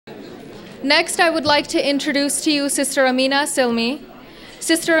Next, I would like to introduce to you Sister Aminah Assilmi.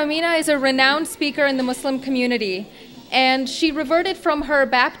 Sister Aminah is a renowned speaker in the Muslim community, and she reverted from her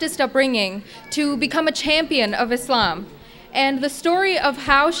Baptist upbringing to become a champion of Islam. And the story of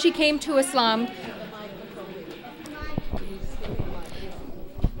how she came to Islam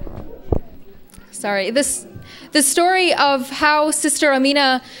the story of how Sister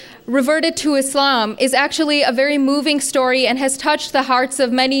Aminah reverted to Islam is actually a very moving story and has touched the hearts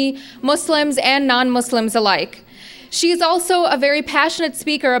of many Muslims and non-Muslims alike. She is also a very passionate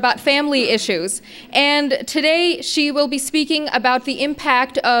speaker about family issues, and today she will be speaking about the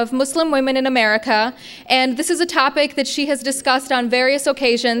impact of Muslim women in America, and this is a topic that she has discussed on various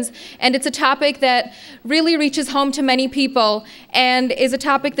occasions, and it's a topic that really reaches home to many people, and is a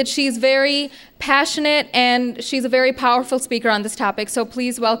topic that she's very passionate, and she's a very powerful speaker on this topic. So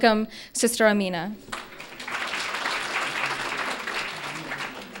please welcome Sister Aminah.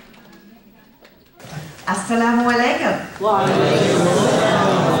 Assalamu alaikum. Wa alaikum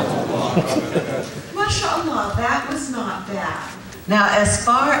assalam. MashaAllah, that was not bad. Now, as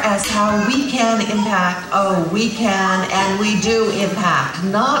far as how we can impact, we can and we do impact,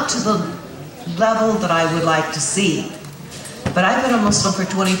 not to the level that I would like to see. But I've been a Muslim for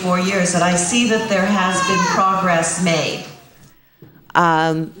 24 years and I see that there has been progress made.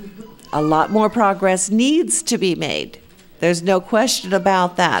 A lot more progress needs to be made. There's no question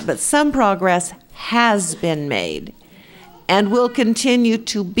about that, but some progress has been made and will continue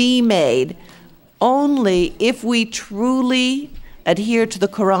to be made only if we truly adhere to the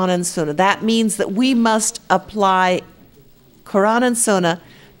Quran and Sunnah. That means that we must apply Quran and Sunnah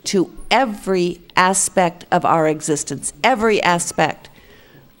to every aspect of our existence, every aspect.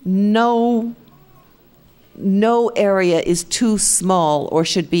 No area is too small or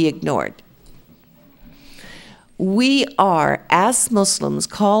should be ignored. We are, as Muslims,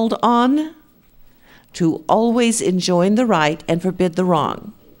 called on to always enjoin the right and forbid the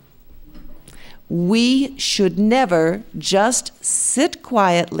wrong. We should never just sit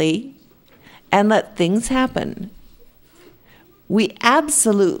quietly and let things happen. We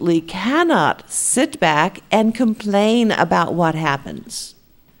absolutely cannot sit back and complain about what happens.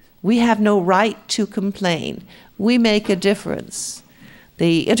 We have no right to complain. We make a difference.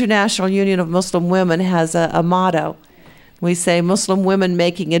 The International Union of Muslim Women has a motto. We say, Muslim women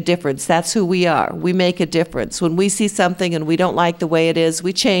making a difference. That's who we are. We make a difference. When we see something and we don't like the way it is,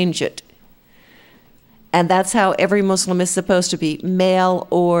 we change it. And that's how every Muslim is supposed to be, male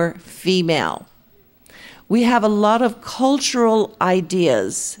or female. We have a lot of cultural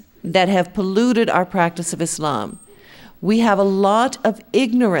ideas that have polluted our practice of Islam. We have a lot of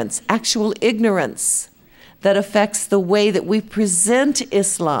ignorance, actual ignorance, that affects the way that we present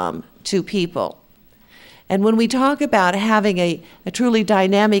Islam to people. And when we talk about having a truly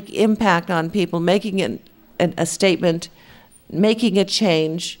dynamic impact on people, making a statement, making a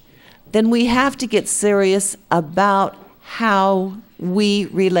change, then we have to get serious about how we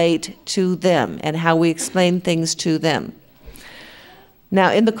relate to them and how we explain things to them.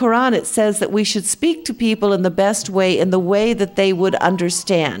 Now, in the Quran, it says that we should speak to people in the best way, in the way that they would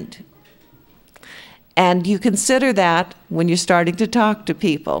understand. And you consider that when you're starting to talk to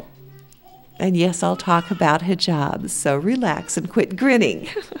people. And yes, I'll talk about hijabs, so relax and quit grinning.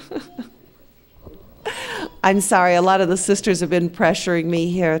 I'm sorry, a lot of the sisters have been pressuring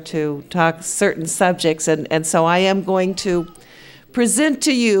me here to talk certain subjects, and so I am going to present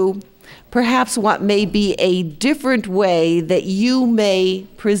to you perhaps what may be a different way that you may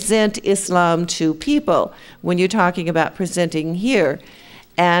present Islam to people when you're talking about presenting here.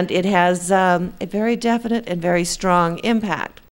 And it has a very definite and very strong impact.